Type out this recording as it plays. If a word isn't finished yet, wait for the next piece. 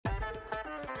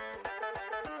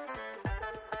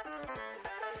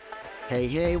Hey,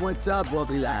 hey, what's up?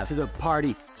 Welcome to the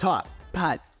Party Talk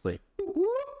Pod. Wait.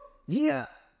 Yeah.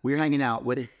 We're hanging out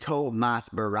with Tomas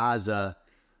Barraza.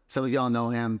 Some of y'all know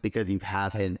him because you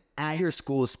have him at your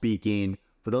school speaking.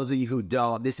 For those of you who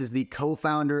don't, this is the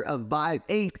co-founder of Vibe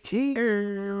 18.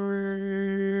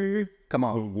 Come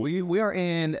on. We are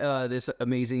in this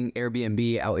amazing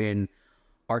Airbnb out in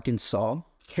Arkansas,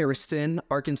 Harrison,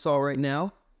 Arkansas right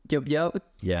now. Yep.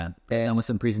 Yeah. And with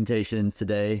some presentations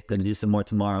today. Going to do some more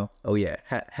tomorrow. Oh, yeah.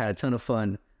 Had a ton of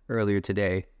fun earlier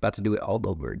today. About to do it all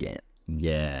over again.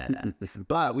 Yeah.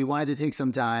 But we wanted to take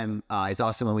some time. It's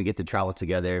awesome when we get to travel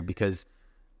together because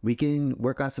we can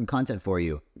work on some content for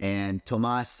you. And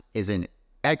Tomas is an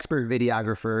expert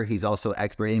videographer. He's also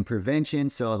expert in prevention.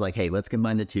 So I was like, hey, let's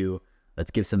combine the two.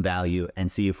 Let's give some value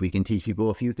and see if we can teach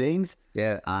people a few things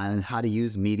on how to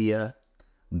use media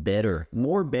better,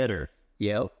 more better.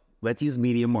 Yep. Let's use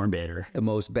media more better. The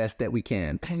most best that we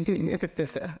can.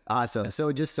 Awesome.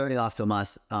 So just starting off,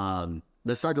 Tomas,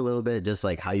 let's start a little bit just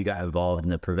like how you got involved in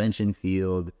the prevention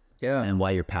field and why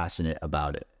you're passionate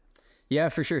about it. Yeah,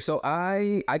 for sure. So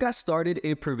I got started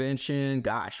in prevention,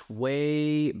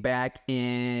 way back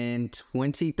in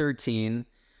 2013.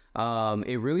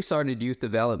 It really started youth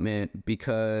development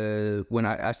because when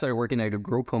I started working at a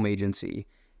group home agency.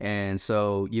 And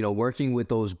so, working with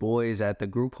those boys at the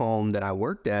group home that I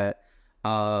worked at,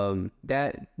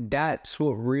 that's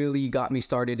what really got me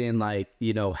started in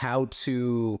how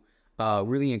to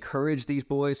really encourage these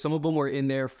boys. Some of them were in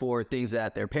there for things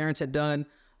that their parents had done.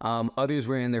 Others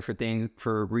were in there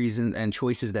for reasons and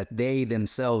choices that they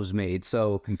themselves made.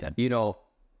 So,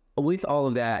 with all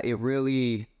of that, it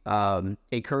really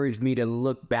encouraged me to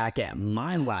look back at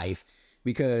my life,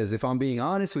 because if I'm being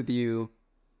honest with you,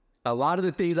 a lot of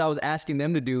the things I was asking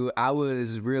them to do, I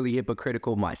was really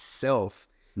hypocritical myself,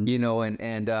 and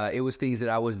it was things that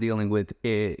I was dealing with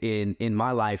in my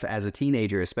life as a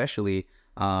teenager, especially,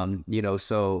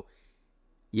 so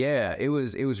yeah, it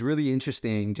was really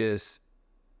interesting, just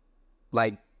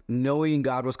like knowing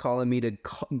God was calling me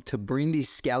to bring these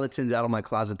skeletons out of my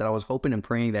closet that I was hoping and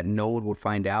praying that no one would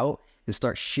find out and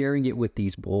start sharing it with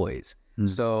these boys.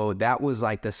 So that was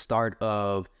like the start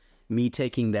of me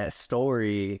taking that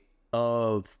story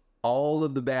of all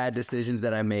of the bad decisions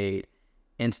that I made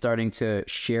and starting to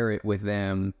share it with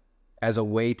them as a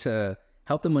way to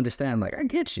help them understand, like, I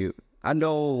get you. I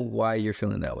know why you're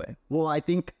feeling that way. Well, I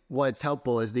think what's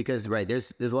helpful is because,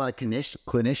 there's a lot of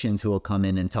clinicians who will come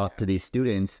in and talk to these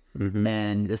students,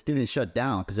 and the students shut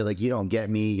down because they're like, you don't get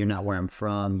me. You're not where I'm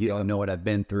from. You don't know what I've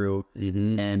been through.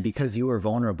 And because you were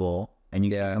vulnerable and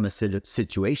you come a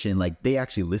situation, like, they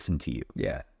actually listen to you.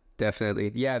 Yeah.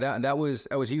 Definitely. Yeah, that was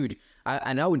huge.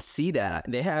 And I would see that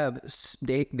they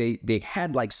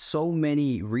had like so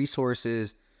many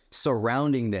resources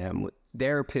surrounding them with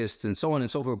therapists and so on and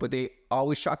so forth, but they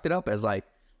always chalked it up as like,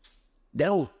 they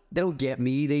don't get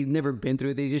me. They've never been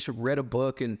through it. They just read a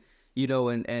book and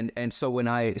so when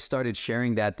I started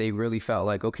sharing that, they really felt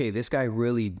like, okay, this guy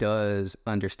really does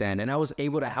understand. And I was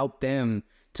able to help them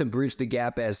to bridge the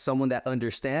gap as someone that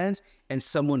understands and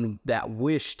someone that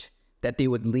wished that they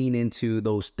would lean into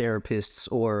those therapists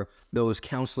or those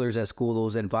counselors at school,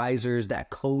 those advisors, that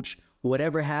coach,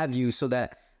 whatever have you, so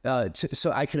that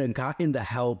so I could have gotten the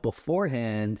help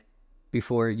beforehand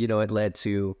before, it led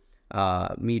to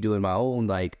me doing my own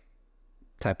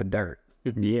type of dirt.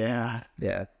 Yeah.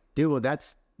 Dude, well,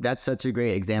 that's such a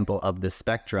great example of the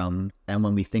spectrum. And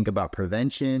when we think about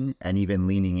prevention and even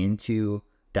leaning into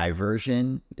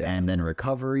diversion and then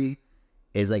recovery,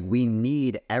 is like we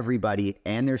need everybody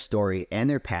and their story and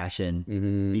their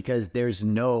passion because there's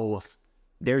no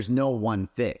one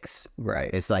fix. Right.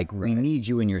 It's like we need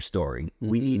you and your story.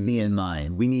 We need me and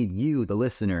mine. We need you, the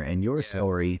listener, and your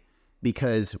story,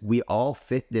 because we all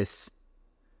fit this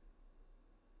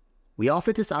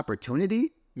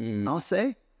opportunity, I'll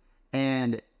say.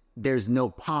 And there's no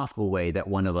possible way that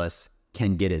one of us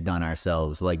can get it done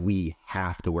ourselves. Like, we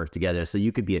have to work together. So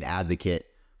you could be an advocate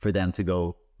for them to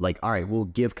go, like, all right, we'll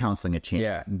give counseling a chance.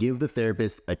 Yeah. Give the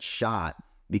therapist a shot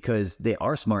because they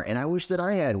are smart. And I wish that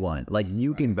I had one. Like,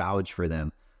 you can vouch for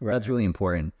them. Right. That's really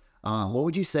important. What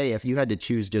would you say if you had to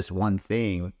choose just one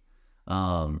thing,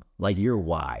 like your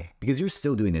why? Because you're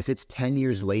still doing this. It's 10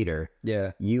 years later.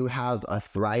 Yeah. You have a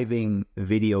thriving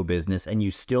video business and you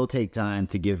still take time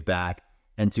to give back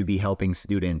and to be helping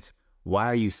students. Why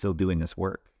are you still doing this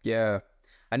work? Yeah.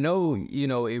 I know,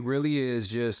 it really is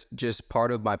just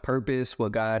part of my purpose,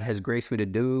 what God has graced me to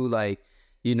do. Like,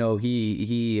 it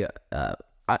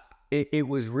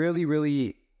was really,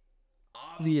 really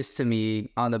obvious to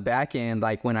me on the back end,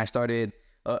 like when I started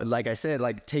like I said,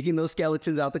 like taking those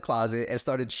skeletons out the closet and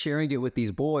started sharing it with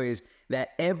these boys, that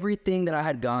everything that I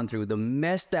had gone through, the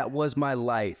mess that was my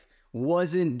life,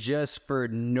 wasn't just for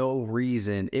no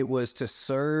reason. It was to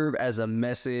serve as a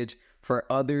message for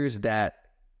others that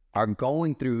are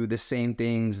going through the same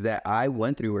things that I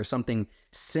went through, or something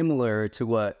similar to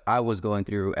what I was going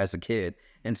through as a kid.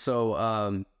 And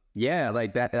so, yeah,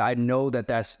 like that, I know that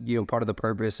that's, you know, part of the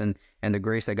purpose and the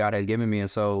grace that God has given me. And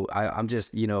so I'm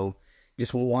just, you know,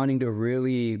 just wanting to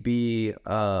really be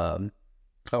a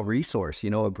resource, you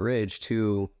know, a bridge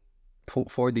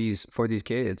for these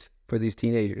kids, for these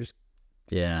teenagers.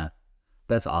 Yeah,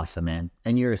 that's awesome, man.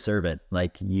 And you're a servant.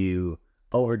 Like, you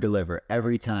over deliver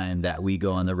every time that we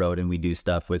go on the road and we do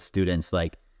stuff with students.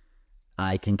 Like,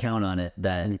 I can count on it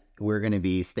that we're going to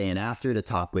be staying after to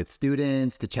talk with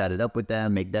students, to chat it up with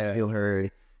them, make them feel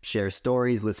heard, share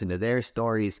stories, listen to their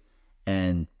stories.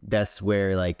 And that's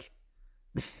where, like,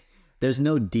 there's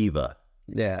no diva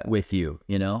with you,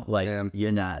 you know? Like,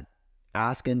 you're not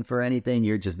asking for anything.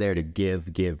 You're just there to give,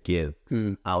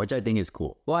 which I think is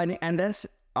cool. Well, and that's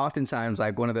oftentimes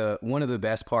like one of the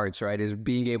best parts, right, is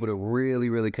being able to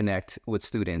really connect with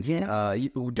students.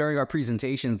 During our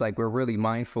presentations, like, we're really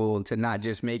mindful to not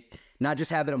just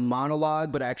have it a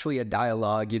monologue, but actually a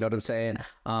dialogue, you know what I'm saying?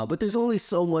 But there's only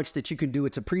so much that you can do.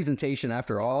 It's a presentation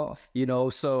after all, you know?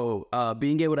 So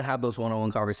being able to have those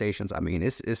one-on-one conversations, I mean,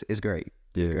 it's great.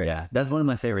 Dude, it's great. Yeah, that's one of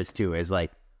my favorites too, is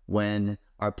like when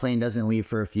our plane doesn't leave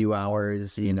for a few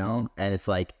hours, you know, and it's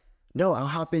like, no, I'll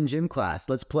hop in gym class,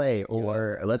 let's play,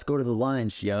 or let's go to the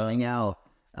lunch, hang out,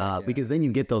 because then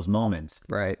you get those moments,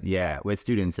 right? Yeah, with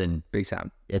students, and big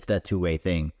time. It's that two-way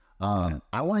thing.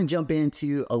 I want to jump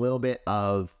into a little bit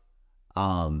of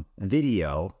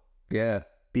video. Yeah.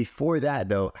 Before that,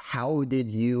 though, how did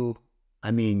you?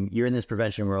 I mean, you're in this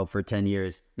prevention world for 10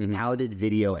 years. How did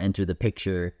video enter the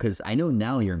picture? Because I know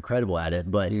now you're incredible at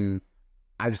it, but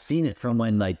I've seen it from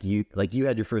when you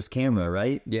had your first camera,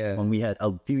 right? Yeah. When we had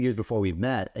a few years before we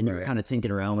met, and you were kind of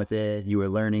tinkering around with it. You were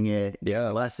learning it.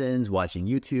 Yeah. Lessons, watching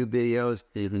YouTube videos.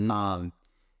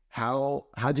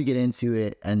 How'd you get into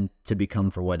it and to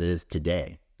become for what it is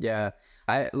today? Yeah.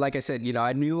 Like I said, you know,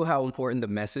 I knew how important the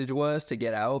message was to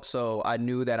get out. So I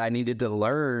knew that I needed to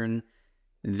learn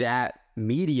that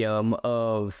medium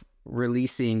of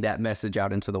releasing that message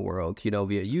out into the world, you know,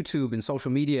 via YouTube and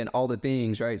social media and all the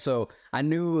things, right? So I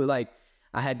knew, like,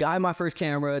 I had gotten my first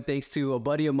camera thanks to a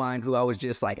buddy of mine who I was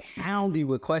just like hounding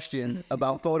with questions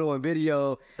about photo and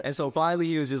video. And so finally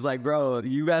he was just like, bro,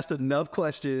 you've asked enough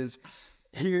questions.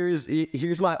 Here's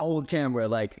my old camera,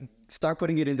 like, start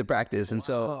putting it into practice. And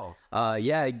so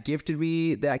it gifted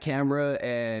me that camera.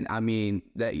 And I mean,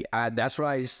 that's what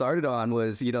I started on,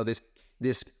 was, you know,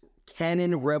 this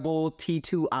Canon Rebel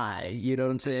T2i, you know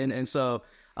what I'm saying? And so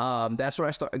that's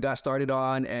where I got started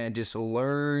on, and just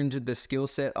learned the skill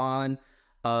set on.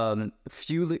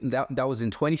 That was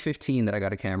in 2015 that I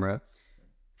got a camera.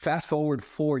 Fast forward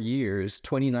 4 years,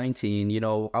 2019, you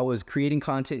know, I was creating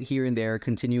content here and there,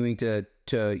 continuing to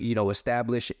you know,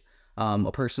 establish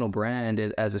a personal brand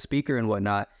as a speaker and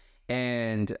whatnot.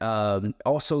 And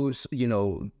also, you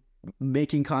know,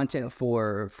 making content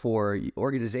for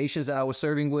organizations that I was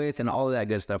serving with and all of that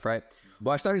good stuff, right?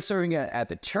 But I started serving at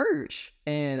the church,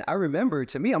 and I remember,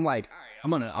 to me, I'm like,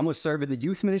 all right, I'm gonna serve in the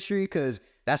youth ministry, because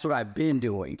that's what I've been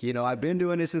doing. You know, I've been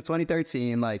doing this since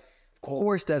 2013. Like, of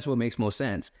course, that's what makes most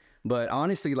sense. But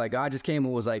honestly, like, God just came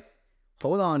and was like,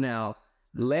 hold on now,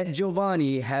 let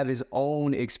Giovanni have his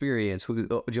own experience.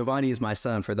 Giovanni is my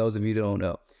son, for those of you who don't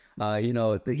know. You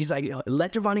know, he's like,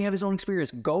 let Giovanni have his own experience.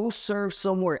 Go serve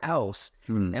somewhere else.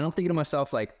 And I'm thinking to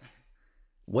myself, like,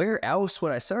 where else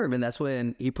would I serve? And that's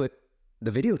when he put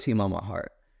the video team on my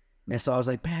heart. And so I was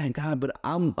like, man, God, but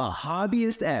I'm a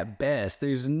hobbyist at best.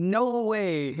 There's no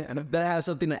way that I have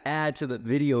something to add to the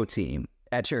video team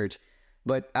at church.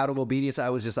 But out of obedience, I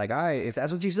was just like, all right, if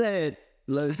that's what you said,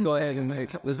 let's go ahead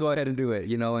and do it,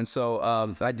 you know? And so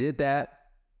I did that.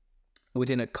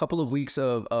 Within a couple of weeks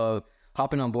of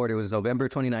hopping on board, it was November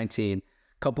 2019.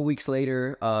 A couple weeks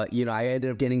later, you know, I ended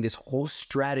up getting this whole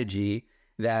strategy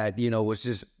that, you know, was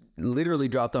just literally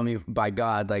dropped on me by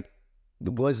God. Like,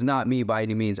 it was not me by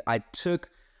any means. I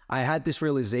had this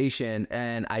realization,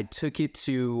 and I took it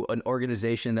to an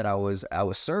organization that I was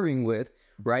serving with,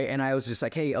 right? And I was just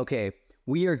like, hey, okay,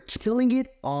 we are killing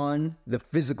it on the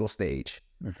physical stage.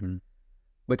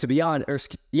 But to be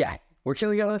honest, we're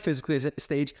killing it on the physical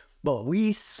stage, but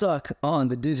we suck on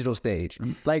the digital stage.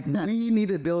 Like, we need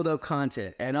to build up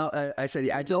content. And I said,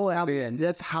 I don't have in.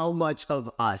 That's how much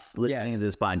of us listening to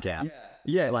this podcast.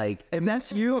 Yeah. Like, if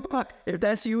that's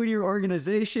you in your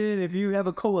organization, if you have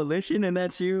a coalition and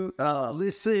that's you,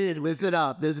 listen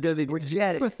up. This is going to be,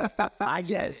 get it. I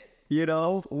get it. You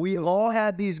know, we all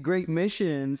had these great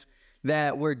missions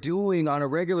that we're doing on a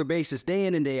regular basis, day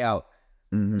in and day out.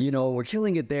 You know, we're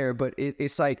killing it there, but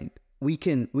it's like we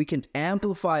can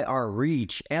amplify our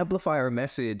reach, amplify our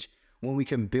message when we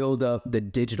can build up the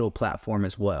digital platform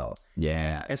as well.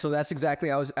 Yeah. And so that's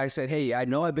exactly, I said, hey, I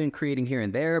know I've been creating here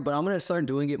and there, but I'm going to start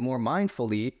doing it more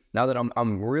mindfully now that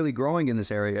I'm really growing in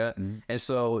this area. And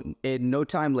so in no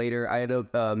time later, I ended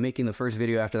up making the first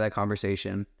video after that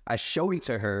conversation. I showed it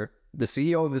to her, the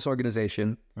CEO of this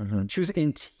organization. She was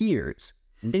in tears,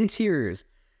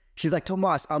 She's like,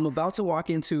 Tomas, I'm about to walk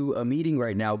into a meeting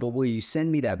right now, but will you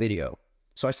send me that video?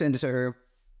 So I send it to her.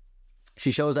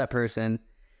 She shows that person,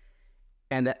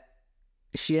 and that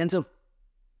she ends up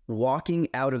walking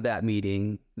out of that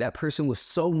meeting. That person was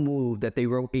so moved that they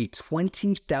wrote a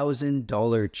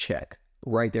 $20,000 check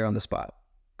right there on the spot.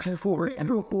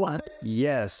 What?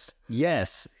 Yes.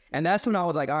 And that's when I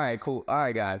was like, all right, cool. All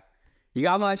right, God, you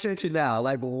got my attention now.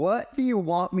 Like, what do you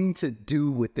want me to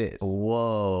do with this?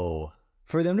 Whoa.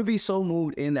 For them to be so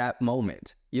moved in that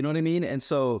moment. You know what I mean? And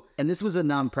so... And this was a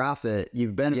nonprofit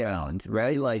you've been around,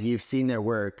 right? Like, you've seen their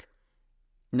work.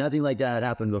 Nothing like that had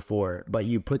happened before, but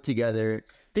you put together...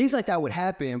 Things like that would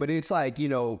happen, but it's like, you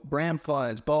know, brand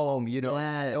funds, boom, you know,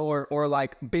 or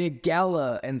like big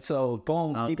gala. And so,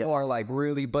 boom, people are like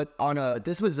really, but on a...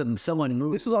 This was someone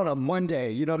moved. This was on a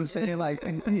Monday, you know what I'm saying? Like,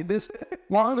 this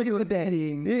long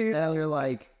day. Now you're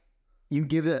like, you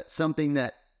give it something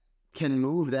that can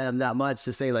move them that much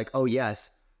to say like, oh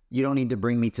yes, you don't need to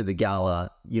bring me to the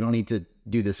gala. You don't need to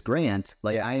do this grant.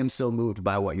 Like, I am so moved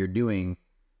by what you're doing.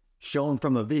 Shown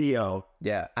from a video.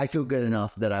 Yeah. I feel good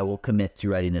enough that I will commit to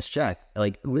writing this check.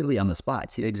 Like, literally on the spot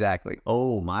too. Exactly.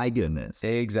 Oh my goodness.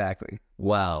 Exactly.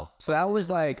 Wow. So that was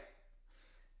like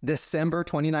December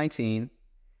 2019.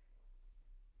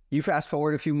 You fast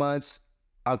forward a few months,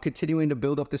 I'm continuing to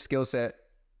build up the skill set.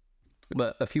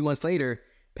 But a few months later,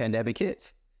 pandemic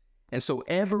hits. And so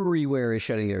everywhere is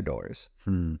shutting their doors.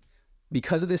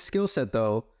 Because of this skill set,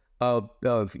 though,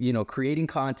 of you know, creating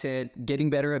content, getting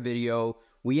better at video,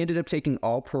 we ended up taking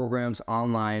all programs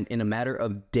online in a matter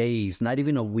of days, not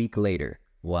even a week later.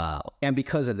 Wow. And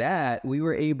because of that, we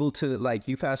were able to, like,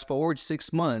 you fast forward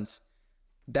 6 months,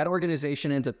 that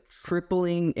organization ends up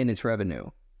tripling in its revenue.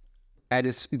 And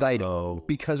it's like,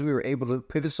 because we were able to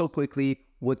pivot so quickly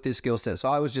with this skill set. So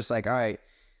I was just like, all right,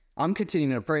 I'm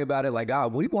continuing to pray about it. Like,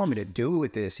 God, what do you want me to do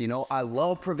with this? You know, I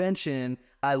love prevention.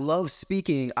 I love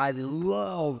speaking. I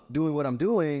love doing what I'm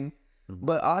doing.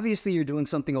 But obviously you're doing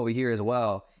something over here as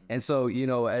well. And so, you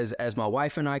know, as my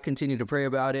wife and I continue to pray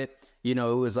about it, you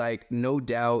know, it was like, no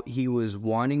doubt he was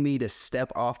wanting me to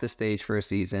step off the stage for a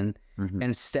season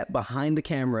and step behind the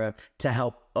camera to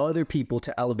help other people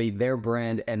to elevate their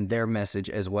brand and their message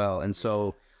as well. And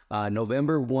so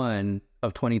November 1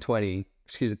 of 2020,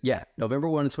 November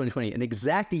 1 of 2020, an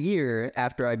exact year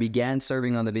after I began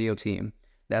serving on the video team,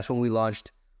 that's when we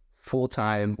launched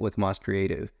full-time with Moss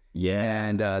Creative. Yeah.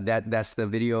 And that's the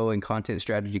video and content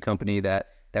strategy company that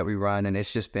we run. And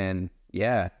it's just been,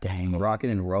 rocking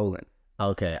and rolling.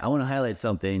 Okay. I want to highlight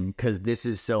something because this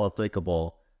is so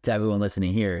applicable to everyone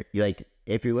listening here. Like,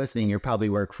 if you're listening, you probably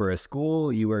work for a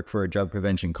school, you work for a drug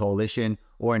prevention coalition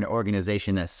or an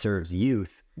organization that serves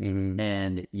youth.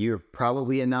 And you're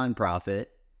probably a nonprofit.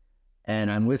 And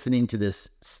I'm listening to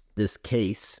this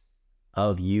case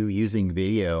of you using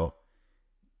video,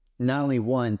 not only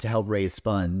one, to help raise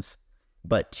funds,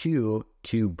 but two,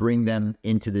 to bring them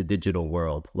into the digital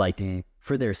world, like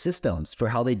for their systems, for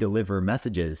how they deliver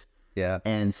messages. Yeah.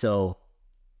 And so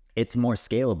it's more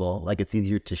scalable, like it's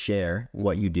easier to share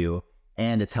what you do,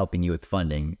 and it's helping you with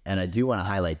funding. And I do want to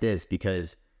highlight this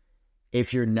because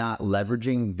if you're not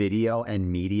leveraging video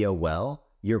and media well,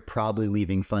 you're probably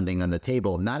leaving funding on the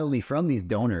table, not only from these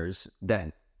donors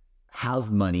that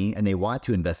have money and they want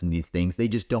to invest in these things, they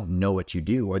just don't know what you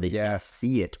do, or they can't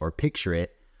see it or picture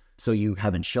it, so you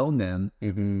haven't shown them.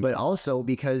 But also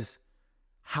because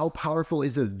how powerful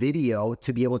is a video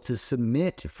to be able to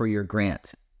submit for your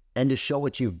grant and to show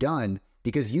what you've done?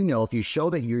 Because, you know, if you show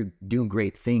that you're doing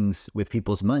great things with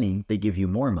people's money, they give you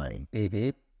more money.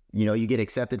 You know, you get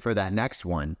accepted for that next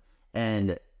one.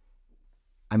 And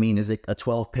I mean, is it a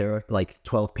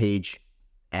 12-page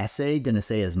essay going to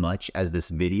say as much as this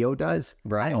video does?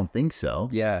 Right. I don't think so.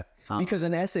 Yeah. Because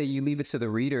an essay, you leave it to the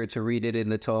reader to read it in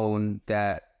the tone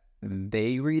that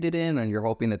they read it in, and you're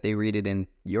hoping that they read it in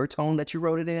your tone that you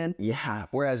wrote it in. Yeah.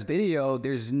 Whereas video,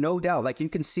 there's no doubt. Like, you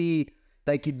can see,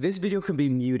 like, this video can be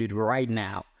muted right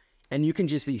now, and you can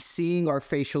just be seeing our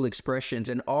facial expressions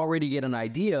and already get an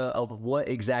idea of what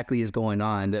exactly is going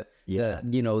on. The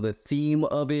you know, the theme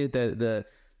of it, the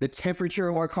temperature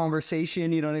of our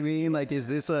conversation. You know what I mean? Like, is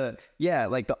this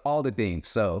like all the things.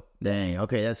 So Dang.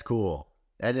 Okay, that's cool.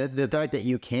 And the fact that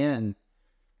you can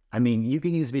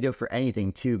use video for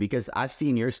anything too, because I've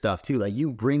seen your stuff too. Like,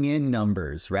 you bring in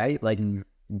numbers, right? Like,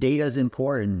 data is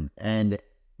important and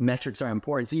metrics are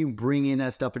important. So you bring in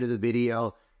that stuff into the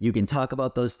video. You can talk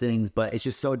about those things, but it's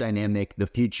just so dynamic. The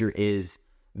future is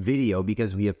video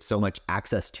because we have so much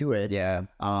access to it. yeah.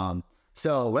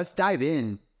 So let's dive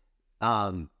in.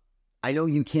 I know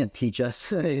you can't teach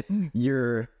us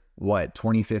your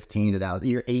 2015 to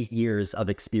your 8 years of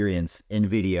experience in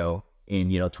video in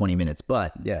 20 minutes,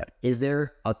 but Yeah. is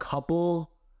there a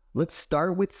couple? Let's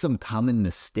start with some common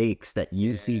mistakes that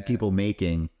you see people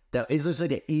making. That is just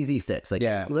like an easy fix. Like,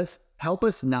 let's help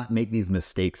us not make these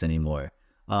mistakes anymore.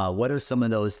 What are some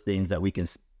of those things that we can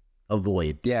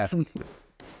avoid? Yeah.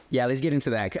 Yeah, let's get into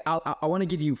that. I want to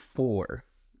give you four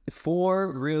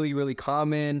really, really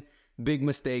common big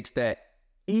mistakes that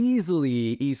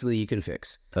easily you can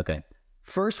fix. Okay.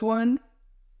 First one,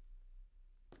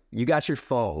 you got your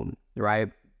phone,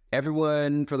 right?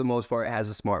 Everyone, for the most part, has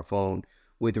a smartphone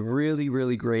with really,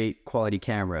 really great quality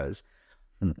cameras.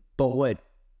 But what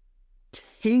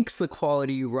tanks the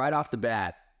quality right off the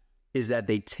bat is that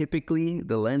the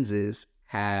lenses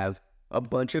have a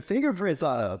bunch of fingerprints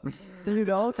on them. You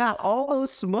know, not all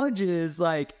those smudges,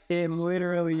 like, it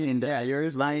literally,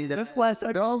 yours, mine, the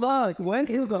plastic. Oh, look, when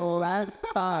is the last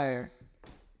time?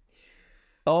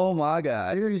 Oh my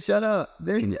God. Shut up.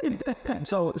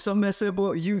 So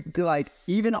simple. You, like,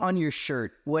 even on your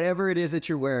shirt, whatever it is that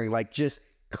you're wearing, like, just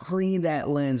clean that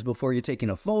lens before you're taking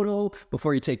a photo,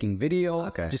 before you're taking video.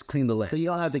 Okay. Just clean the lens. So you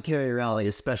don't have to carry around like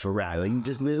a special rag. Like, you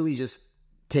just literally just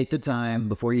take the time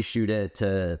before you shoot it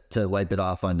to wipe it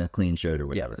off on a clean shirt or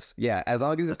whatever. Yes. Yeah. As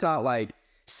long as it's not like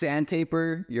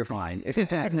sandpaper, you're fine.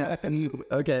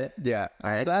 Okay. Yeah.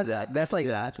 All right. So that's like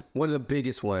one of the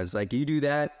biggest ones. Like, you do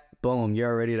that, boom, you're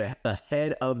already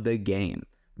ahead of the game.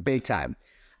 Big time.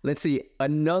 Let's see.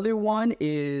 Another one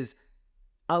is,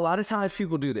 a lot of times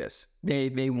people do this.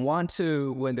 They want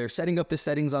to, when they're setting up the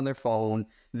settings on their phone,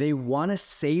 they want to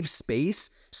save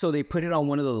space, so they put it on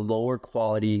one of the lower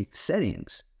quality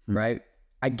settings, right?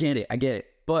 I get it.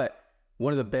 But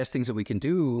one of the best things that we can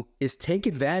do is take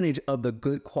advantage of the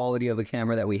good quality of the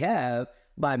camera that we have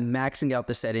by maxing out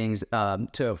the settings to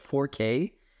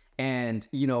 4K and,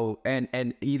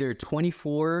 and either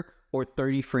 24 or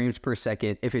 30 frames per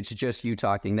second if it's just you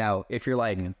talking. Now, if you're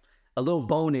like, a little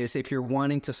bonus, if you're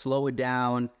wanting to slow it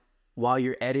down while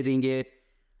you're editing it,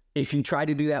 if you try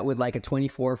to do that with like a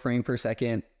 24 frame per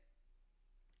second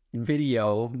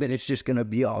video, then it's just going to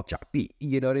be all choppy.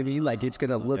 You know what I mean? Like, it's going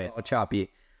to look all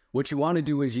choppy. What you want to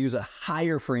do is use a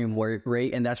higher frame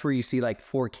rate, and that's where you see like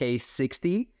 4K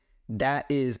 60. That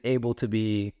is able to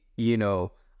be,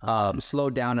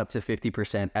 slowed down up to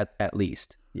 50% at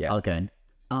least. Yeah. Okay.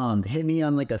 Hit me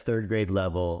on like a third grade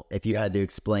level if you had to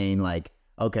explain, like,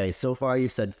 okay, so far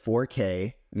you've said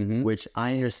 4K, which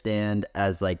I understand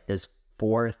as like there's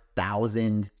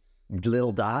 4,000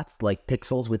 little dots, like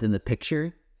pixels within the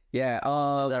picture. Yeah,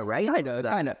 Is that right?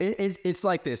 kind of. It's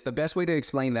like this. The best way to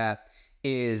explain that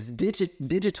is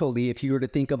digitally, if you were to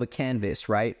think of a canvas,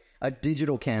 right? A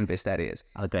digital canvas, that is.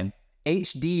 Okay.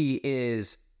 HD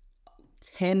is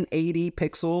 1080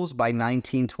 pixels by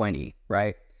 1920,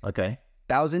 right? Okay.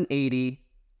 1080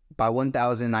 by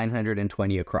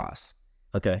 1920 across.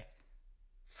 Okay.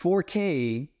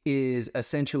 4K is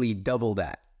essentially double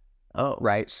that. Oh.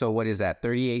 Right? So what is that?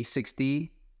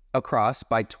 3860 across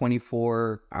by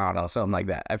 24, I don't know, something like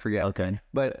that. I forget. Okay.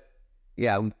 But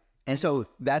yeah, and so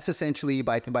that's essentially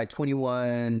by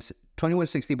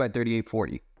 2160 by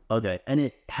 3840. Okay. And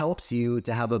it helps you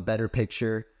to have a better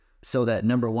picture so that,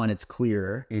 number one, it's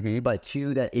clearer, but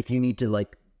two, that if you need to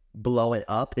like blow it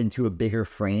up into a bigger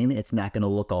frame, it's not going to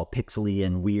look all pixely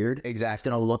and weird. Exactly. It's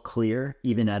going to look clear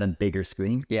even at a bigger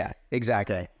screen. Yeah,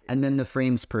 exactly. Okay. And then the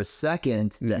frames per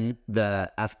second,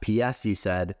 the FPS you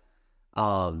said,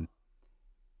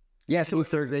 yeah, so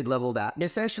third grade level that.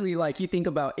 essentially, like, you think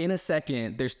about, in a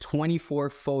second, there's 24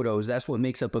 photos. That's what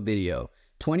makes up a video.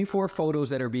 24 photos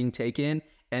that are being taken,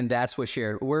 and that's what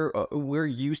shared. We're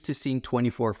used to seeing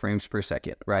 24 frames per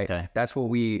second, right? Okay. That's what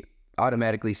we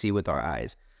automatically see with our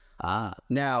eyes.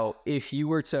 Now, if you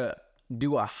were to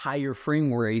do a higher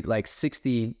frame rate, like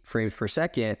 60 frames per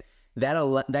second,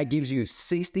 that gives you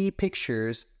 60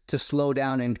 pictures to slow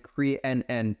down and create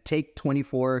and take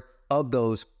 24 of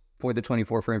those for the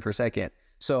 24 frame per second.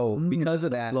 So because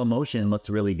of that, slow motion looks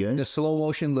really good. the slow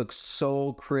motion looks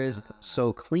so crisp,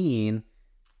 so clean,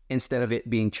 instead of it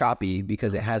being choppy,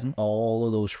 because it has all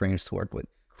of those frames to work with.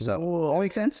 So all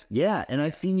makes sense? Yeah, and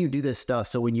I've seen you do this stuff.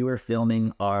 So when you were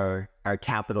filming our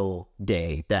Capital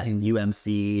Day that you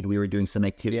emceed, we were doing some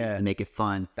activities to make it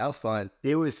fun. That was fun.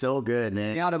 It was so good,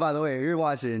 man. Yana, by the way, if you're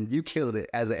watching, you killed it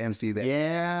as an MC there.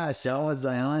 Yeah, shout out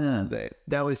Ziana.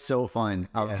 That was so fun.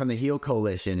 From the Heel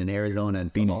Coalition in Arizona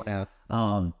and Phoenix.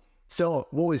 So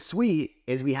what was sweet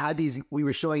is we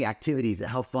were showing activities,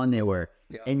 how fun they were.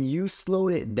 Yeah. And you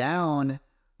slowed it down,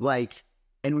 like,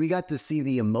 and we got to see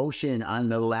the emotion on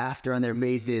the laughter on their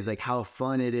faces, like how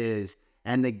fun it is,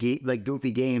 and the like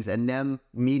goofy games and them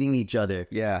meeting each other.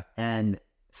 Yeah. And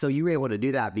so you were able to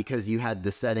do that because you had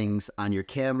the settings on your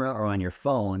camera or on your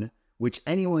phone, which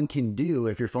anyone can do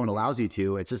if your phone allows you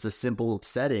to. It's just a simple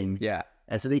setting. Yeah.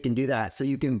 And so they can do that. So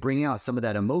you can bring out some of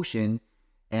that emotion.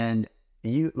 And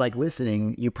you, like,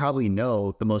 listening, you probably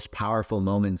know the most powerful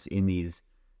moments in these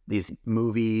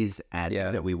movies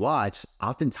that we watch.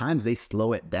 Oftentimes they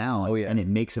slow it down and it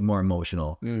makes it more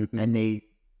emotional. And they,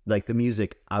 like, the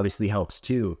music obviously helps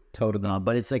too. Totally.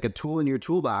 But it's like a tool in your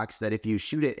toolbox that if you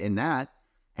shoot it in that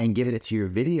and give it to your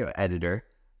video editor,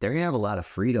 they're gonna have a lot of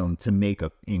freedom to make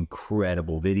an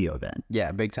incredible video then.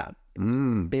 Yeah, big time.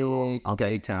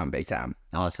 Big time.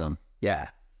 Awesome. Yeah.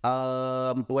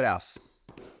 What else?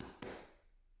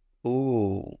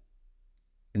 Ooh,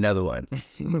 another one.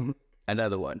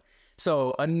 Another one.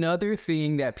 So another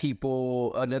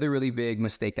really big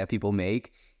mistake that people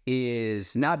make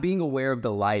is not being aware of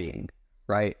the lighting,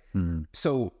 right?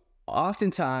 So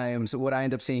oftentimes what I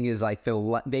end up seeing is like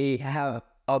they have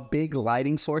a big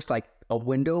lighting source, like a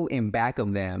window in back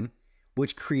of them,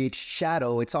 which creates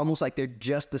shadow. It's almost like they're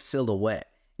just a silhouette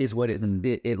is what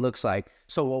it looks like.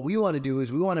 So what we want to do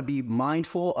is we want to be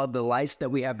mindful of the lights that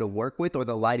we have to work with, or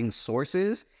the lighting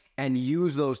sources, and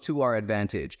use those to our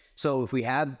advantage. So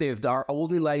if our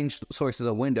only lighting source is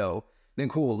a window, then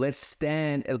cool, let's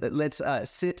stand and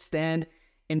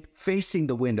facing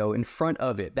the window in front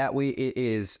of it. That way it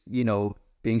is,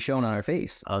 being shown on our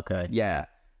face. Okay. Yeah.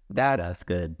 That's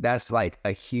good. That's like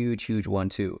a huge one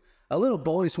too. A little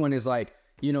bonus one is like,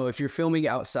 if you're filming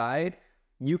outside,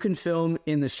 you can film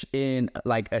in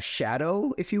like a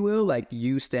shadow, if you will, like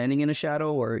you standing in a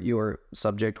shadow, or your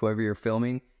subject, whoever you're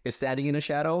filming, is standing in a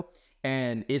shadow.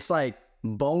 And it's like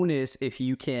bonus if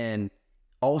you can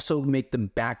also make the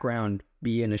background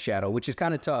be in a shadow, which is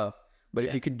kind of tough. But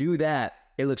if you can do that,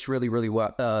 it looks really, really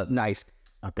nice.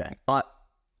 Okay.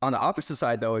 On the opposite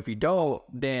side, though, if you don't,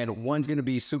 then one's going to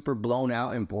be super blown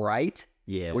out and bright,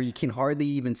 where you can hardly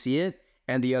even see it.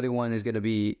 And the other one is going to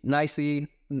be nicely,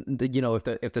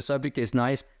 if the subject is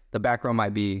nice, the background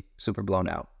might be super blown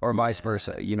out, or vice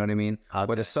versa. You know what I mean?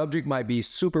 Where the subject might be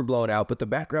super blown out, but the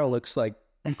background looks like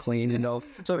clean,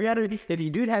 So if you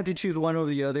do have to choose one over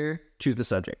the other, choose the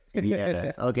subject.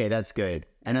 Yeah. Okay, that's good.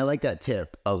 And I like that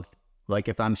tip of, like,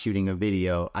 if I'm shooting a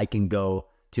video, I can go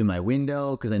to my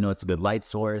window because I know it's a good light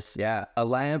source. Yeah, a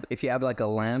lamp. If you have like a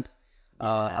lamp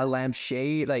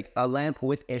shade, like a lamp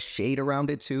with a shade around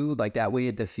it too, like that way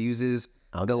it diffuses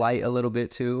the light a little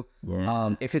bit too.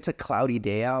 Yeah. If it's a cloudy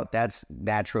day out, that's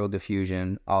natural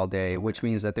diffusion all day, which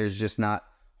means that there's just not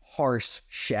harsh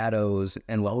shadows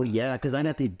and because I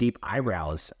got these deep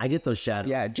eyebrows. I get those shadows.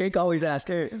 Yeah, Jake always asks,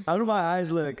 "Hey, how do my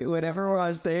eyes look whenever we're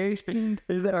on stage?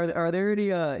 Are there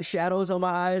any shadows on my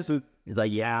eyes?" He's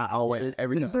like, "Yeah, always,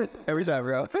 every time,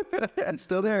 bro." I'm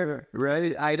still there,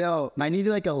 right? I know. I need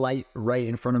like a light right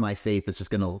in front of my face that's just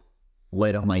gonna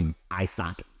light up my eye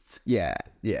sockets. Yeah.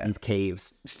 These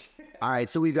caves. All right,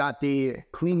 so we've got the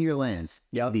clean your lens.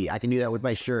 I can do that with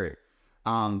my shirt.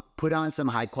 Put on some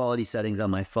high quality settings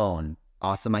on my phone.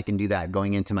 Awesome, I can do that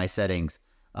going into my settings.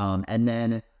 And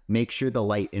then make sure the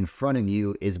light in front of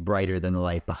you is brighter than the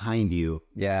light behind you.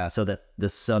 Yeah. So that the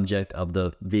subject of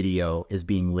the video is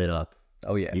being lit up.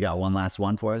 Oh yeah. You got one last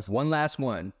one for us? One last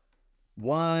one.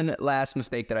 One last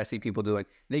mistake that I see people doing.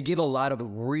 They give a lot of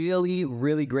really,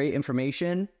 really great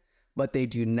information, but they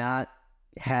do not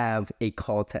have a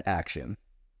call to action.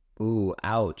 Ooh,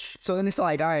 ouch. So then it's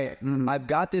like, all right, I've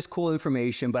got this cool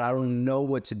information, but I don't know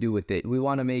what to do with it. We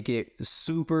want to make it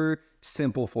super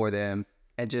simple for them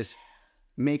and just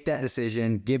make that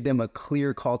decision, give them a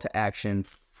clear call to action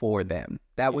for them.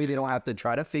 That way they don't have to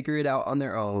try to figure it out on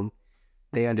their own.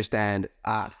 They understand,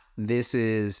 this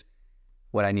is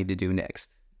what I need to do next.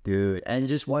 Dude, and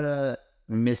just what a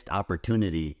missed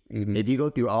opportunity. If you go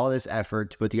through all this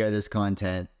effort to put together this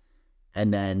content,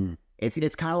 and then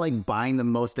it's kind of like buying the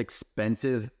most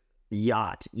expensive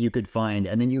yacht you could find,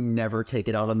 and then you never take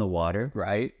it out on the water.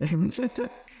 Right.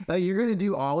 Like, you're going to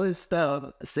do all this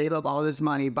stuff, save up all this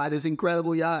money, buy this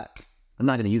incredible yacht. I'm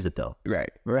not going to use it though.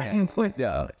 Right. Right.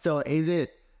 Yeah. So is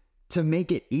it, to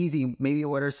make it easy, maybe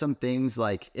what are some things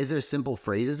like, is there simple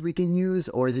phrases we can use,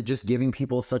 or is it just giving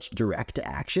people such direct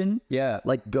action? Yeah.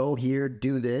 Like, go here,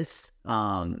 do this.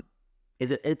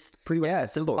 It's pretty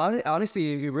simple.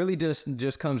 Honestly, it really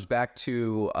just comes back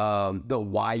to the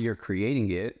why you're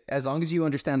creating it. As long as you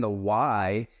understand the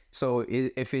why. So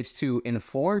if it's to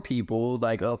inform people,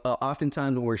 like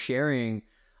oftentimes when we're sharing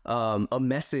a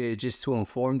message is to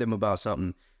inform them about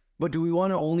something. But do we want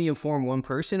to only inform one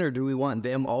person, or do we want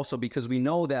them also? Because we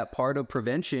know that part of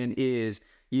prevention is,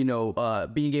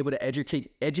 being able to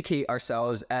educate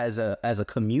ourselves as a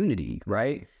community,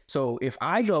 right? So if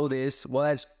I know this, well,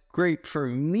 that's great for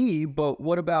me, but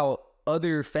what about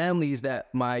other families that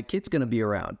my kid's going to be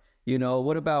around?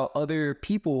 What about other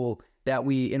people that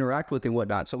we interact with and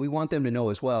whatnot? So we want them to know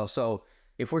as well. So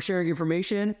if we're sharing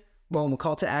information, well, the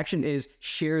call to action is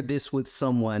share this with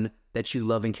someone that you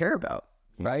love and care about.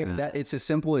 Right? Yeah. That it's as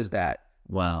simple as that.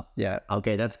 Wow. Yeah.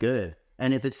 Okay, that's good.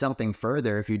 And if it's something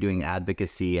further, if you're doing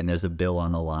advocacy and there's a bill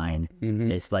on the line,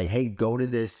 it's like, hey, go to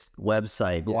this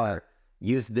website or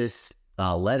use this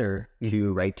letter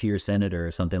to write to your senator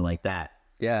or something like that.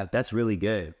 Yeah. That's really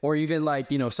good. Or even like,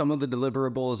 some of the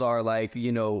deliverables are like,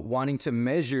 wanting to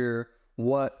measure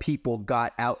what people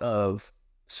got out of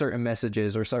certain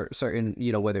messages or certain,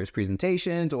 whether it's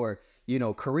presentations or,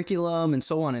 curriculum and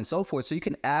so on and so forth. So you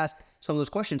can ask some of those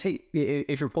questions. Hey,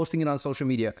 if you're posting it on social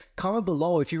media, comment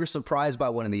below if you were surprised by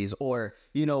one of these, or,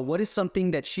 what is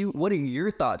something what are your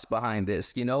thoughts behind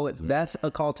this? That's a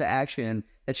call to action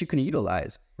that you can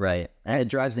utilize. Right. And it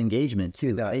drives engagement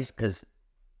too, because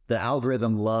the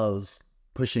algorithm loves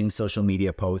pushing social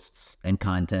media posts and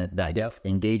content that gets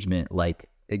engagement, like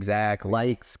exactly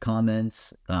likes,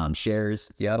 comments,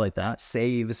 shares, like that.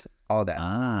 Saves, all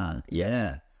that.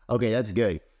 Yeah. Okay, that's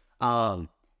good.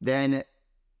 Then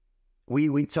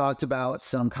we talked about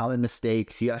some common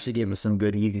mistakes. You actually gave us some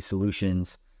good, easy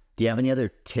solutions. Do you have any other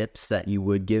tips that you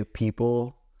would give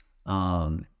people,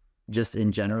 just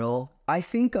in general? I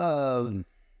think,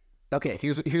 okay,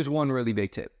 here's one really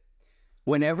big tip.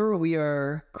 Whenever we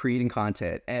are creating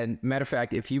content, and matter of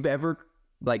fact, if you've ever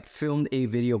like filmed a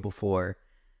video before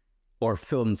or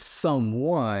filmed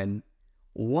someone,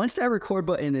 once that record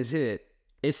button is hit,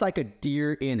 it's like a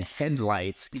deer in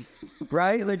headlights,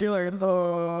 right? Like you're like,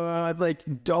 oh, like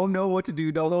don't know what to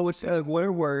do, don't know what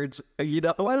are words, like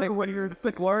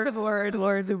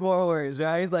words and more words,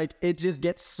 right? Like it just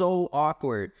gets so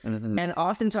awkward, and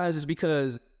oftentimes it's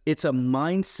because it's a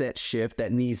mindset shift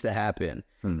that needs to happen.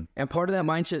 And part of that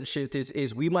mindset shift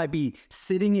is we might be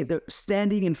standing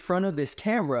in front of this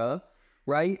camera,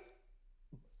 right?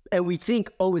 And we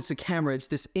think, oh, it's a camera, it's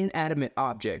this inanimate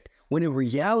object, when in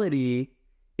reality,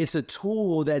 it's a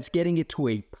tool that's getting it to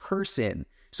a person.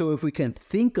 So if we can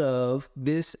think of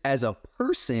this as a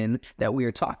person that we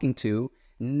are talking to,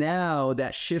 now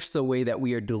that shifts the way that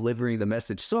we are delivering the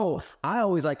message. So I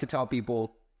always like to tell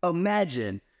people,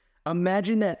 imagine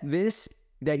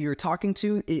that you're talking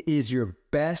to is your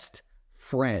best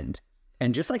friend.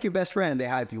 And just like your best friend, they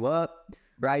hype you up,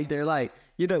 right? They're like,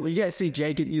 you guys see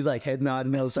Jake, he's like head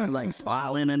nodding, they'll start like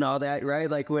smiling and all that, right?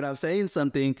 Like when I'm saying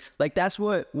something, like that's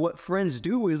what friends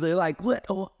do, is they're like, what?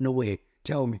 Oh, no, wait,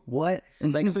 tell me, what?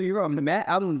 And like, so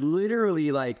I'm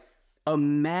literally like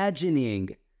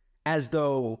imagining as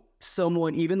though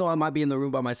someone, even though I might be in the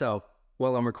room by myself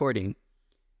while I'm recording,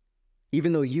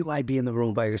 even though you might be in the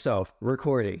room by yourself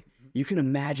recording, you can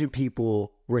imagine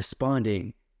people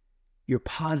responding. You're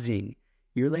pausing.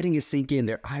 You're letting it sink in.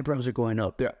 Their eyebrows are going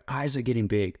up. Their eyes are getting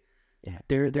big. Yeah.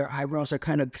 Their eyebrows are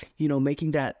kind of,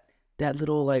 making that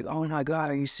little like, oh my God,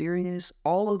 are you serious?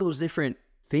 All of those different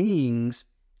things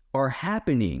are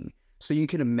happening. So you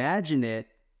can imagine it,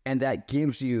 and that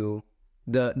gives you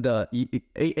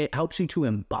it helps you to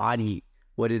embody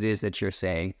what it is that you're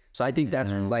saying. So I think that's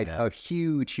like a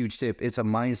huge, huge tip. It's a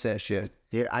mindset shift.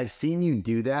 Yeah, I've seen you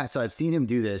do that. So I've seen him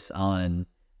do this on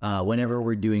whenever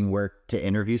we're doing work to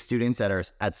interview students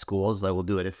at schools. Like we'll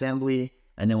do an assembly,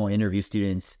 and then we'll interview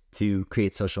students to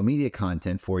create social media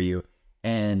content for you.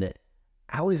 And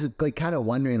I was like kind of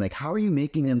wondering, like, how are you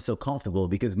making them so comfortable?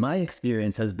 Because my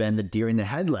experience has been the deer in the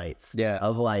headlights. Yeah.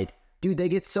 Of like, dude, they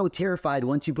get so terrified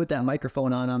once you put that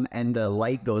microphone on them and the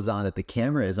light goes on that the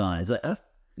camera is on. It's like,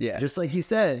 yeah, just like you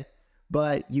said.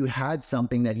 But you had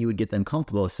something that you would get them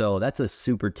comfortable. So that's a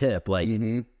super tip. Like,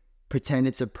 pretend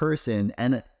it's a person.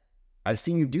 And I've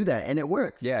seen you do that, and it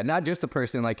works. Yeah, not just a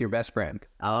person, like your best friend.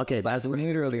 Oh, okay. That's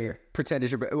Literally pretend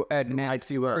it's your I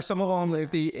see what. For some of them,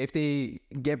 if they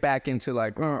get back into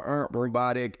like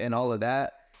robotic and all of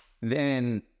that,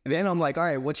 then I'm like, all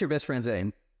right, what's your best friend's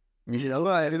name? You know,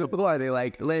 why are they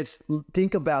like? Let's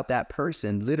think about that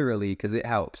person literally, because it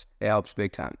helps. It helps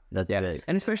big time. That's big.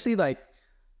 And especially like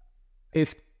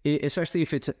especially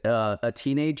if it's a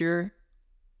teenager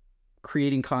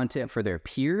creating content for their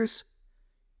peers.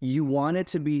 You want it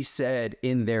to be said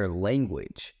in their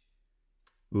language.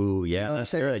 Ooh, yeah,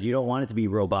 that's good. You don't want it to be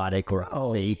robotic or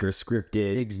fake or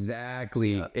scripted.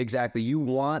 Exactly. You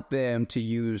want them to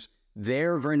use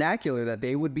their vernacular that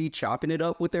they would be chopping it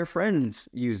up with their friends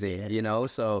using, you know?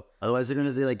 So otherwise they're going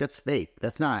to be like, that's fake.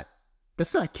 That's not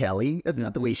Kelly. That's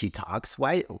not the way she talks.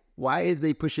 Why are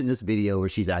they pushing this video where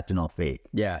she's acting all fake?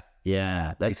 Yeah.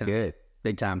 Yeah, that's good.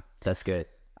 Big time. That's good.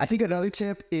 I think another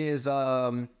tip is,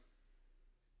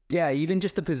 even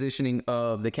just the positioning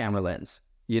of the camera lens.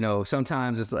 You know,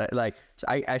 sometimes it's like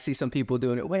I see some people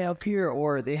doing it way up here,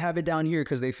 or they have it down here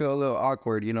because they feel a little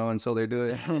awkward, you know, and so they're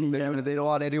doing it. They don't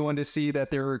want anyone to see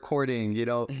that they're recording, you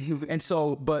know. And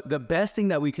so, but the best thing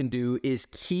that we can do is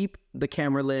keep the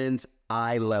camera lens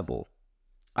eye level,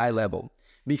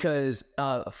 because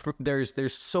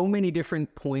there's so many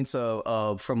different points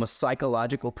of from a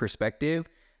psychological perspective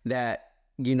that,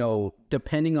 you know,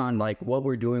 depending on like what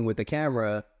we're doing with the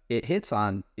camera, it hits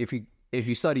on. If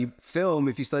you study film,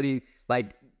 if you study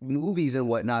like movies and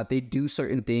whatnot, they do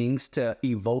certain things to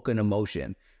evoke an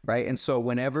emotion, right? And so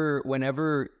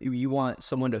whenever you want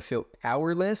someone to feel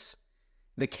powerless,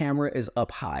 the camera is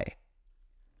up high.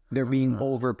 They're being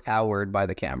overpowered by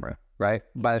the camera, right?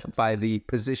 By the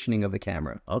positioning of the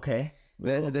camera. Okay.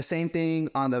 The same thing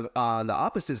on the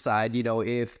opposite side. You know,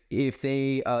 if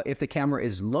the camera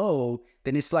is low,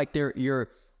 then it's like you're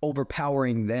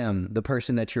overpowering them, the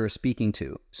person that you're speaking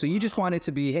to. So you just want it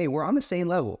to be, hey, we're on the same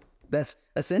level. That's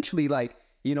essentially like,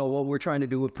 you know, what we're trying to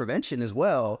do with prevention as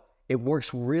well. It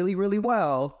works really, really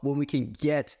well when we can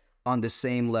get on the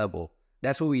same level.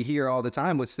 That's what we hear all the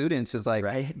time with students is like,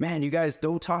 right, man, you guys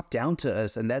don't talk down to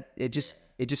us. And that it just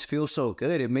feels so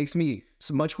good. It makes me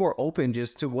so much more open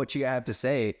just to what you have to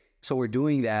say. So we're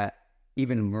doing that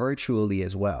even virtually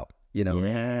as well. You know?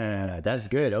 Yeah, that's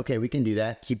good. Okay, we can do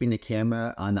that. Keeping the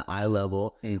camera on the eye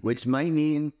level, which might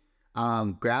mean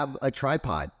grab a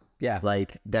tripod. Yeah.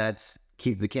 Like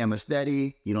keep the camera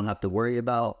steady. You don't have to worry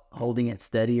about holding it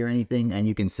steady or anything, and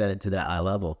you can set it to that eye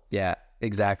level. Yeah,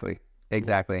 exactly.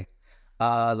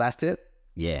 Last tip?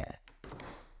 Yeah.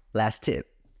 Last tip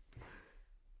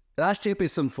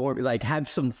is have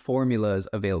some formulas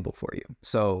available for you.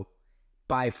 So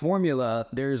by formula,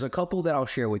 there's a couple that I'll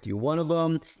share with you. One of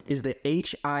them is the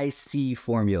HIC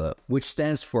formula, which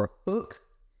stands for hook,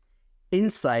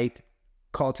 insight,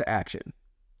 call to action.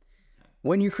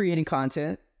 When you're creating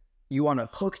content, you want to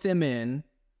hook them in.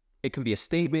 It can be a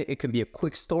statement. It can be a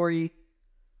quick story.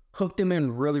 Hook them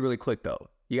in really, really quick, though.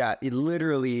 You got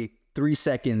literally 3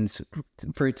 seconds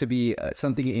for it to be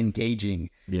something engaging.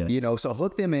 Yeah. You know, so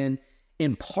hook them in.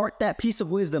 Impart that piece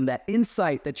of wisdom, that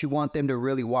insight that you want them to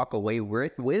really walk away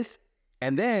with.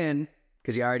 And then,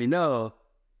 because you already know,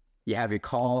 you have your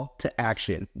call to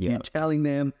action. Yep. You're telling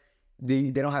them,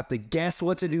 they don't have to guess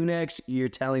what to do next. You're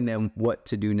telling them what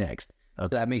to do next. Okay.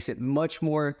 So that makes it much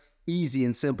more easy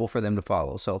and simple for them to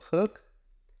follow. So hook,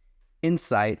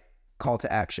 insight, call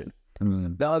to action.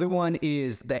 Mm-hmm. The other one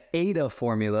is the AIDA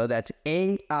formula. That's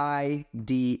AIDA.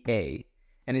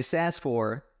 And it stands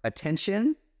for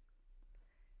attention,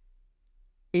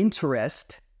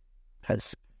 interest.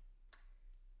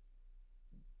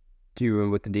 Do you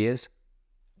remember what the D is?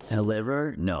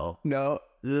 Deliver? No. Go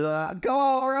on,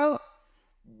 bro.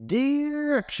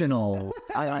 Directional.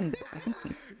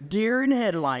 Deer in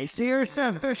headlights. Here.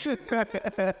 Something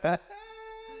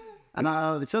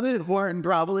important,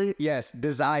 probably. Yes,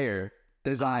 desire.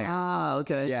 Ah,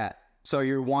 okay. Yeah. So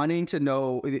you're wanting to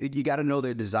know, you got to know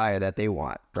their desire that they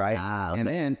want, right? Ah, okay. And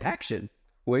then action,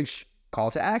 which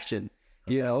call to action.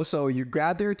 You know, so you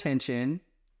grab their attention,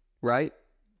 right?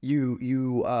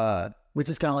 Which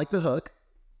is kind of like the hook.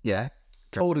 Yeah.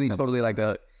 Totally like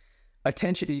the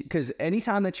attention. Because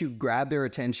anytime that you grab their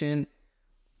attention,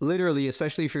 literally,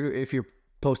 especially if you're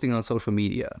posting on social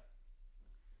media,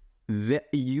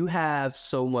 you have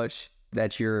so much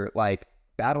that you're like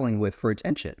battling with for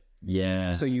attention.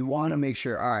 Yeah. So you want to make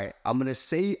sure, all right, I'm going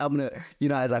to, you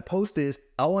know, as I post this,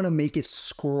 I want to make it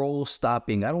scroll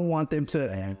stopping. I don't want them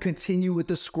to continue with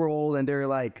the scroll and they're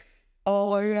like,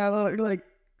 oh, yeah, like,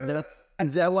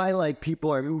 is that why like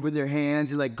people are moving their hands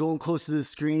and like going close to the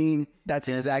screen? That's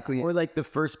exactly it. Or like the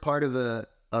first part of a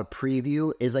a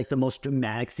preview is like the most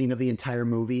dramatic scene of the entire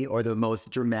movie, or the most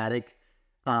dramatic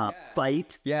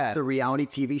fight. Yeah. The reality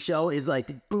TV show is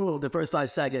like, boom, the first 5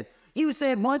 seconds. You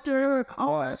said what to her?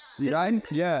 Oh,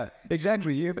 Yeah,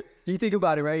 exactly. You think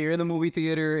about it, right? You're in the movie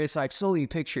theater. It's like so many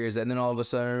pictures, and then all of a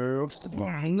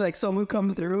sudden, like someone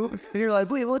comes through, and you're like,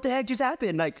 "Wait, what the heck just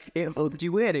happened?" Like it hooked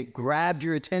you in. It grabbed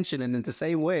your attention, and in the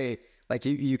same way, like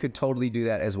you could totally do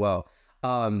that as well.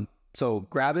 So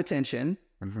grab attention,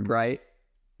 right?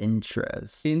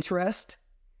 Interest,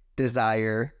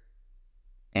 desire,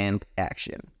 and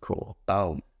action. Cool.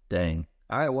 Oh, Dang.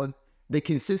 All right. Well, the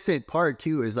consistent part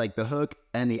too is like the hook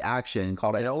and the action.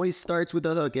 It always starts with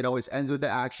the hook. It always ends with the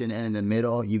action. And in the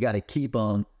middle, you got to keep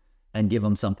them and give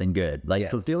them something good. Like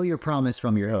fulfill your promise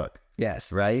from your hook.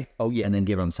 yes. Right? Oh, yeah. And then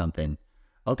give them something.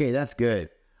 Okay, that's good.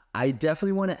 I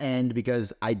definitely want to end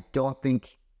because I don't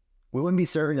think we wouldn't be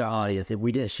serving our audience if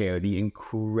we didn't share the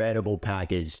incredible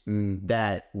package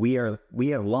that we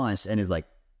have launched and is like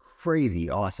crazy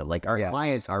awesome. Like our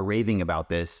clients are raving about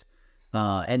this.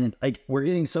 And like we're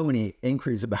getting so many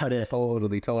inquiries about it.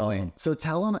 Totally. So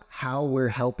tell them how we're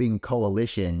helping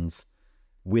coalitions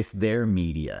with their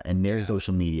media and their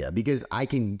social media, because I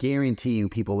can guarantee you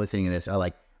people listening to this are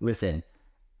like, listen,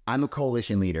 I'm a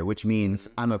coalition leader, which means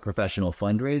I'm a professional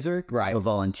fundraiser, right? I'm a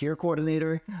volunteer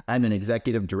coordinator, I'm an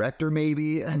executive director,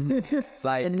 maybe. And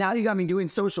now you got me doing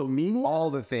social media.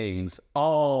 All the things.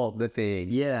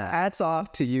 Yeah. Hats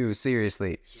off to you,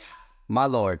 seriously. Yeah. My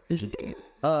Lord.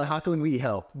 How can we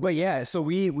help? But yeah, so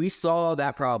we saw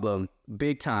that problem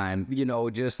big time, you know,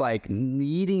 just like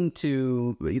needing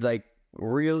to like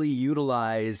really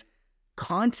utilize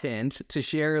content to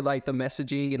share like the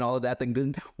messaging and all of that, the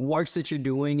good works that you're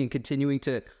doing and continuing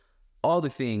to all the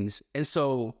things. And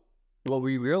so what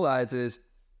we realize is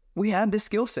we have this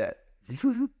skill set.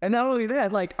 And not only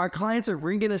that, like our clients are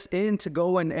bringing us in to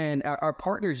go and our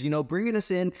partners, you know, bringing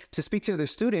us in to speak to their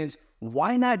students.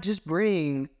 Why not just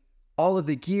bring all of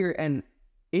the gear and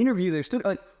interview their students?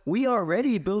 Like we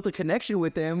already built a connection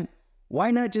with them.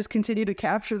 Why not just continue to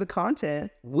capture the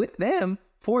content with them,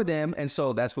 for them? And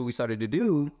so that's what we started to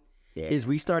do is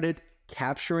we started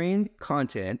capturing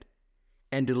content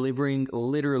and delivering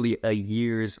literally a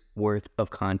year's worth of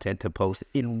content to post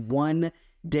in one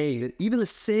day, even the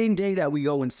same day that we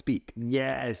go and speak.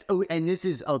 Yes. Oh, and this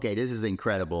is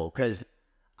incredible because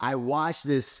I watched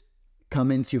this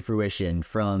come into fruition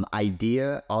from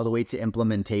idea all the way to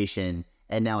implementation,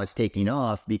 and now it's taking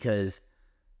off because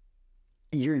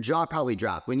your jaw probably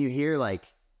dropped when you hear like,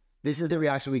 this is the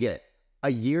reaction we get. A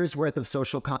year's worth of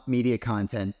social media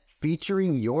content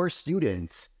featuring your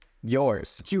students.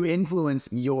 Yours. To influence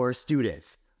your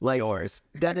students. Like yours.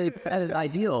 That is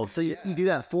ideal. So you do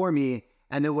that for me.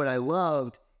 And then what I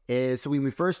loved is, so when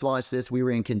we first launched this, we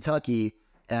were in Kentucky,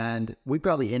 and we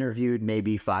probably interviewed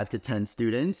maybe 5 to 10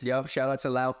 students. Yep. Shout out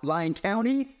to Lyon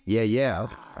County. Yeah.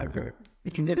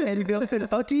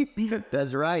 Kentucky.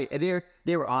 That's right. And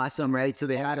they were awesome, right? So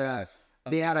they had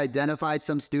identified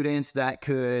some students that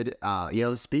could,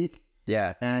 speak.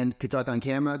 Yeah. And could talk on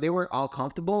camera. They weren't all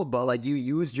comfortable, but like you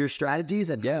used your strategies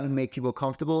and make people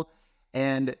comfortable.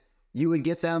 And you would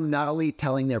get them not only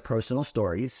telling their personal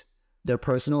stories, their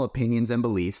personal opinions and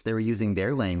beliefs. They were using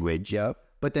their language. Yep.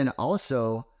 But then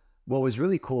also what was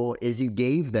really cool is you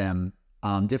gave them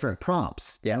different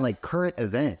prompts and like current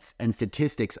events and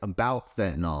statistics about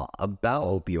fentanyl, about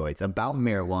opioids, about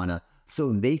marijuana,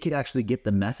 so they could actually get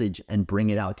the message and bring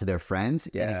it out to their friends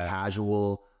in a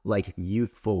casual, like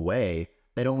youthful way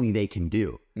that only they can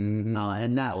do.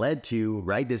 And that led to,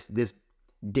 right, this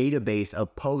database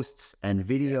of posts and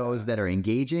videos that are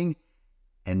engaging.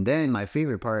 And then my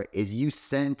favorite part is you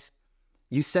sent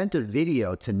a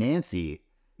video to Nancy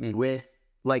with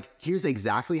like, here's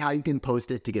exactly how you can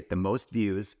post it to get the most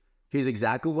views. Here's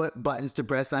exactly what buttons to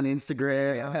press on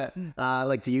Instagram,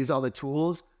 like to use all the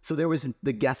tools. So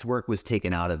the guesswork was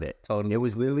taken out of it. Totally. It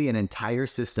was literally an entire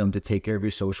system to take care of your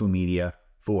social media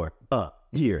for a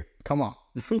year. Come on.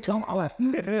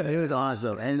 It was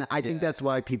awesome. And I think that's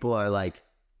why people are like,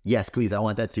 yes, please, I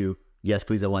want that too. Yes,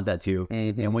 please, I want that too.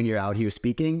 And when you're out here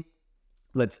speaking,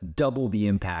 let's double the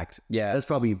impact. Yeah. That's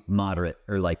probably moderate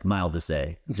or like mild to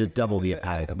say. Just double the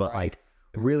impact. But like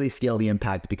really scale the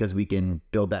impact, because we can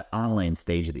build that online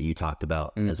stage that you talked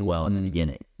about as well in the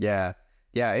beginning. Yeah.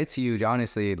 Yeah, it's huge,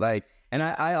 honestly. Like, and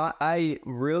I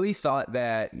really thought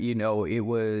that, you know, it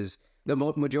was the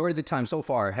majority of the time so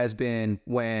far has been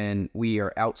when we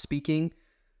are out speaking.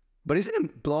 But it's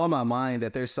blowing my mind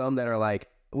that there's some that are like,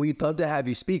 we'd love to have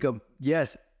you speak.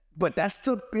 Yes, but that's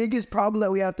the biggest problem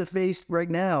that we have to face right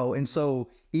now. And so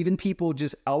even people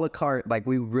just a la carte, like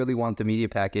we really want the media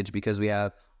package because we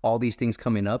have all these things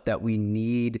coming up that we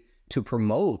need to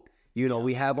promote. You know,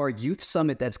 we have our youth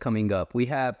summit that's coming up. We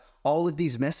have all of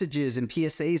these messages and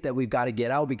PSAs that we've got to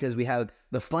get out because we have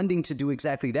the funding to do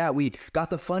exactly that. We got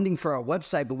the funding for our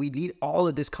website, but we need all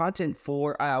of this content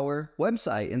for our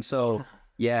website. And so,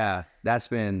 yeah, that's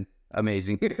been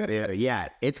amazing. Yeah,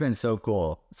 it's been so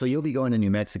cool. So you'll be going to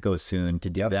New Mexico soon to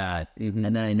do that. And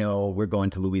then I know we're going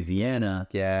to Louisiana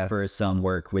for some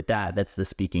work with that. That's the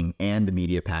speaking and the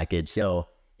media package. So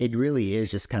it really is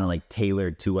just kind of like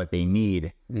tailored to what they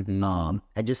need.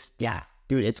 I just,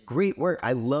 dude, it's great work.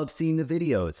 I love seeing the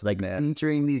videos, like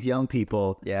featuring these young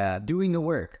people doing the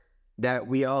work that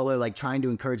we all are like trying to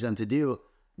encourage them to do.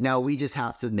 Now we just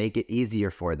have to make it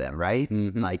easier for them, right?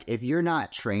 Like if you're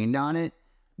not trained on it,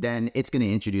 then it's going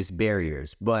to introduce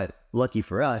barriers. But lucky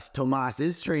for us, Tomas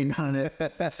is trained on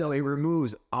it. So it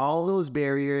removes all those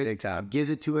barriers, gives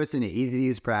it to us in an easy to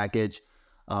use package.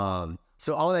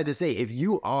 So all that to say, if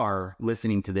you are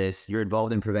listening to this, you're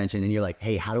involved in prevention and you're like,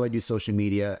 hey, how do I do social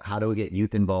media? How do I get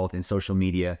youth involved in social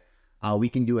media? We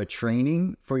can do a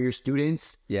training for your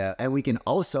students. And we can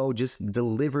also just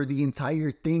deliver the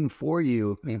entire thing for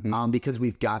you because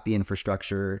we've got the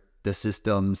infrastructure, the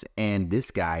systems, and this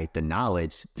guy, the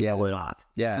knowledge to pull it off.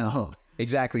 So,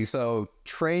 exactly. So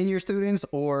train your students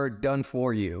or done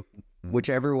for you.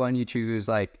 Whichever one you choose,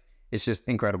 like, it's just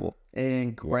incredible.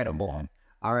 Incredible.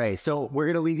 All right, so we're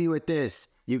going to leave you with this.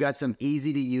 You got some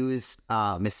easy to use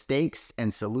mistakes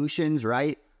and solutions,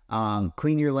 right?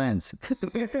 Clean your lens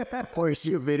for a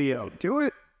shoot video. Do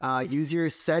it. Use your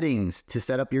settings to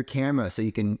set up your camera so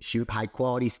you can shoot high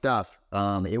quality stuff.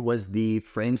 It was the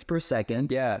frames per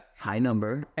second. High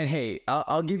number. And hey,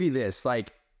 I'll give you this.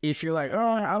 Like, if you're like, oh,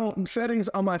 I don't settings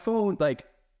on my phone, like,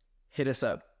 hit us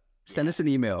up. Send us an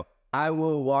email. I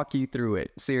will walk you through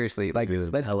it. Seriously. Like,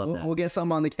 we'll get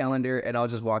some on the calendar and I'll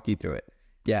just walk you through it.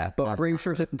 But frames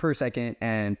per second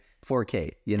and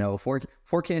 4K, you know,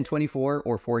 4K in 24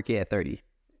 or 4K at 30.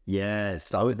 Yes.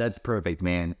 That's perfect,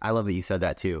 man. I love that you said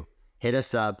that too. Hit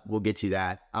us up. We'll get you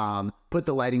that. Put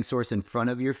the lighting source in front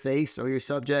of your face or your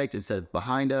subject instead of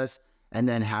behind us, and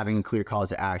then having a clear call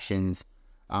to actions.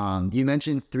 You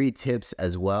mentioned 3 tips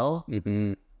as well.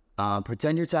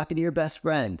 Pretend you're talking to your best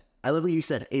friend. I love what you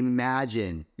said.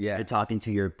 Imagine you're talking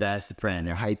to your best friend.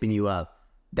 They're hyping you up.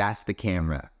 That's the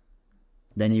camera.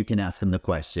 Then you can ask them the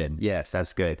question. Yes.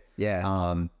 That's good.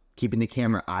 Keeping the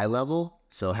camera eye level.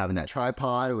 So having that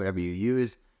tripod or whatever you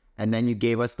use. And then you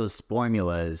gave us those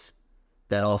formulas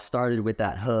that all started with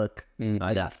that hook,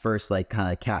 that first like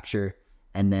kind of capture,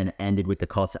 and then ended with the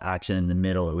call to action in the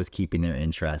middle. It was keeping their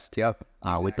interest. Exactly.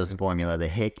 With those formula, the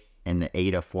HIC and the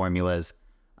ADA formulas.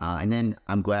 And then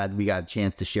I'm glad we got a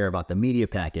chance to share about the media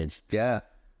package.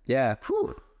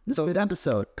 Whew. This is a good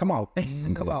episode. Come on.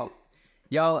 Come on.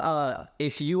 Y'all,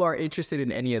 if you are interested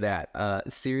in any of that,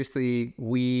 seriously,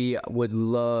 we would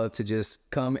love to just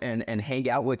come and hang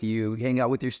out with you, hang out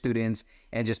with your students,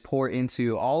 and just pour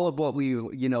into all of what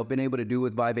we've, been able to do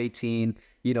with Vibe 18,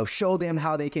 show them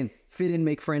how they can fit in,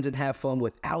 make friends, and have fun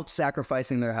without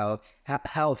sacrificing their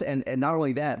health. And not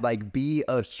only that, like, be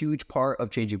a huge part of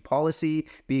changing policy,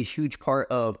 be a huge part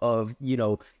of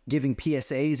giving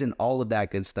PSAs and all of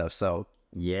that good stuff. So,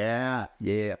 yeah.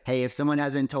 Hey, if someone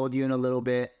hasn't told you in a little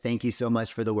bit, thank you so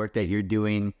much for the work that you're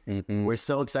doing. We're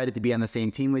so excited to be on the same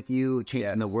team with you,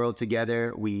 changing the world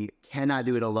together. We cannot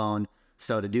do it alone.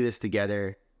 So to do this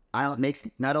together, makes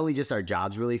not only just our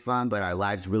jobs really fun, but our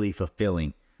lives really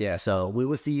fulfilling. So we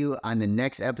will see you on the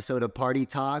next episode of Party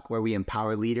Talk, where we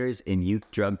empower leaders in youth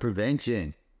drug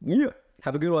prevention.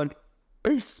 Have a good one.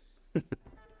 Peace.